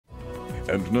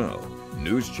And now,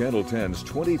 News Channel 10's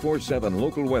 24/7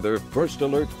 local weather first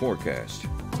alert forecast.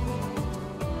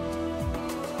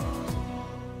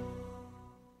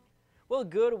 Well,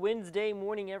 good Wednesday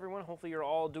morning, everyone. Hopefully you're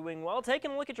all doing well.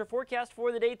 Taking a look at your forecast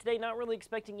for the day today, not really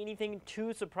expecting anything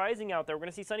too surprising out there. We're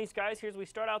going to see sunny skies here as we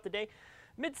start out the day.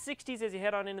 Mid-60s as you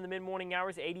head on into the mid-morning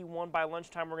hours, 81 by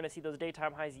lunchtime. We're going to see those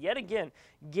daytime highs yet again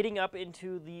getting up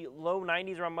into the low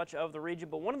 90s around much of the region.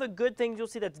 But one of the good things you'll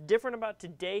see that's different about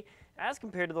today as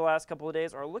compared to the last couple of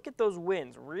days are look at those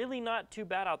winds. Really not too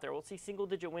bad out there. We'll see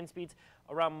single-digit wind speeds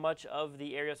around much of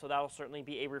the area, so that'll certainly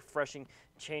be a refreshing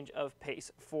change of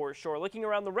pace for sure. Looking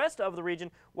around the rest of the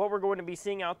region, what we're going to be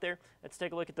seeing out there, let's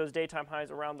take a look at those daytime highs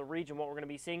around the region. What we're going to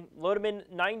be seeing, low to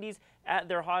mid-90s at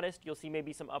their hottest. You'll see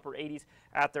maybe some upper 80s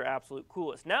at their absolute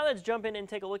coolest. Now let's jump in and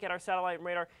take a look at our satellite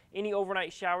radar. Any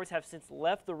overnight showers have since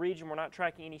left the region. We're not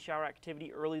tracking any shower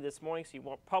activity early this morning, so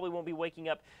you probably won't be waking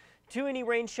up to any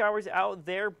rain showers out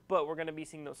there, but we're going to be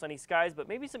seeing those sunny skies, but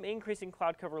maybe some increasing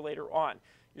cloud cover later on.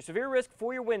 Your severe risk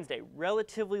for your Wednesday,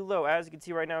 relatively low. As you can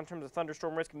see right now in terms of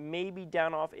thunderstorm risk, maybe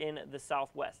down off in the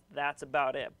southwest. That's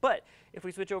about it. But if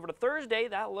we switch over to Thursday,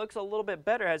 that looks a little bit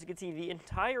better. As you can see, the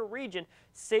entire region,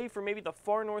 save for maybe the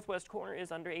far northwest corner, is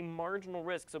under a marginal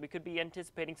risk. So we could be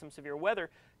anticipating some severe weather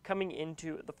coming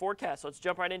into the forecast. So let's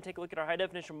jump right in and take a look at our high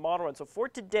definition model run. So for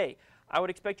today, I would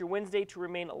expect your Wednesday to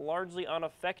remain largely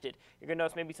unaffected. You're going to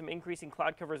notice maybe some increasing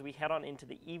cloud cover as we head on into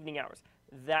the evening hours.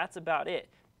 That's about it.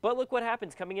 But look what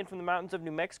happens coming in from the mountains of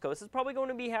New Mexico. This is probably going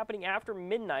to be happening after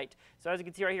midnight. So as you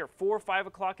can see right here, 4 or 5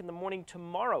 o'clock in the morning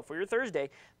tomorrow for your Thursday,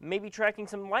 maybe tracking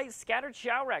some light scattered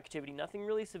shower activity. Nothing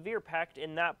really severe packed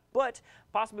in that, but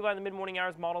possibly by the mid-morning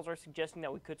hours, models are suggesting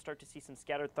that we could start to see some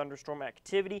scattered thunderstorm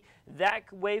activity.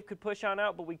 That wave could push on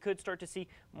out, but we could start to see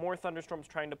more thunderstorms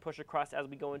trying to push across as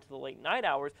we go into the late night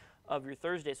hours of your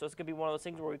Thursday. So it's going to be one of those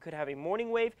things where we could have a morning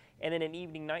wave and then an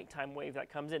evening nighttime wave that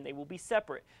comes in. They will be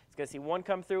separate. It's going to see one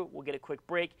come through, we'll get a quick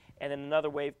break, and then another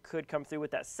wave could come through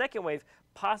with that second wave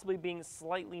possibly being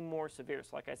slightly more severe. So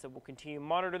like I said, we'll continue to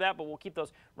monitor that, but we'll keep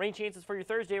those rain chances for your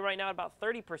Thursday right now at about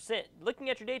 30%. Looking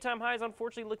at your daytime highs,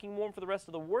 unfortunately looking warm for the rest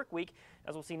of the work week,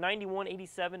 as we'll see 91,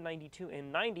 87, 92,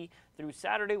 and 90 through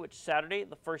Saturday, which Saturday,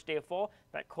 the first day of fall,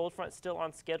 that cold front still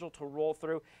on schedule to roll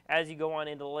through as you go on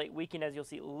into the late weekend, as you'll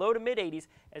see low to mid 80s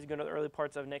as you go into the early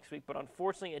parts of next week. But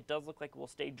unfortunately, it does look like it will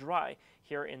stay dry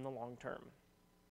here in the long term.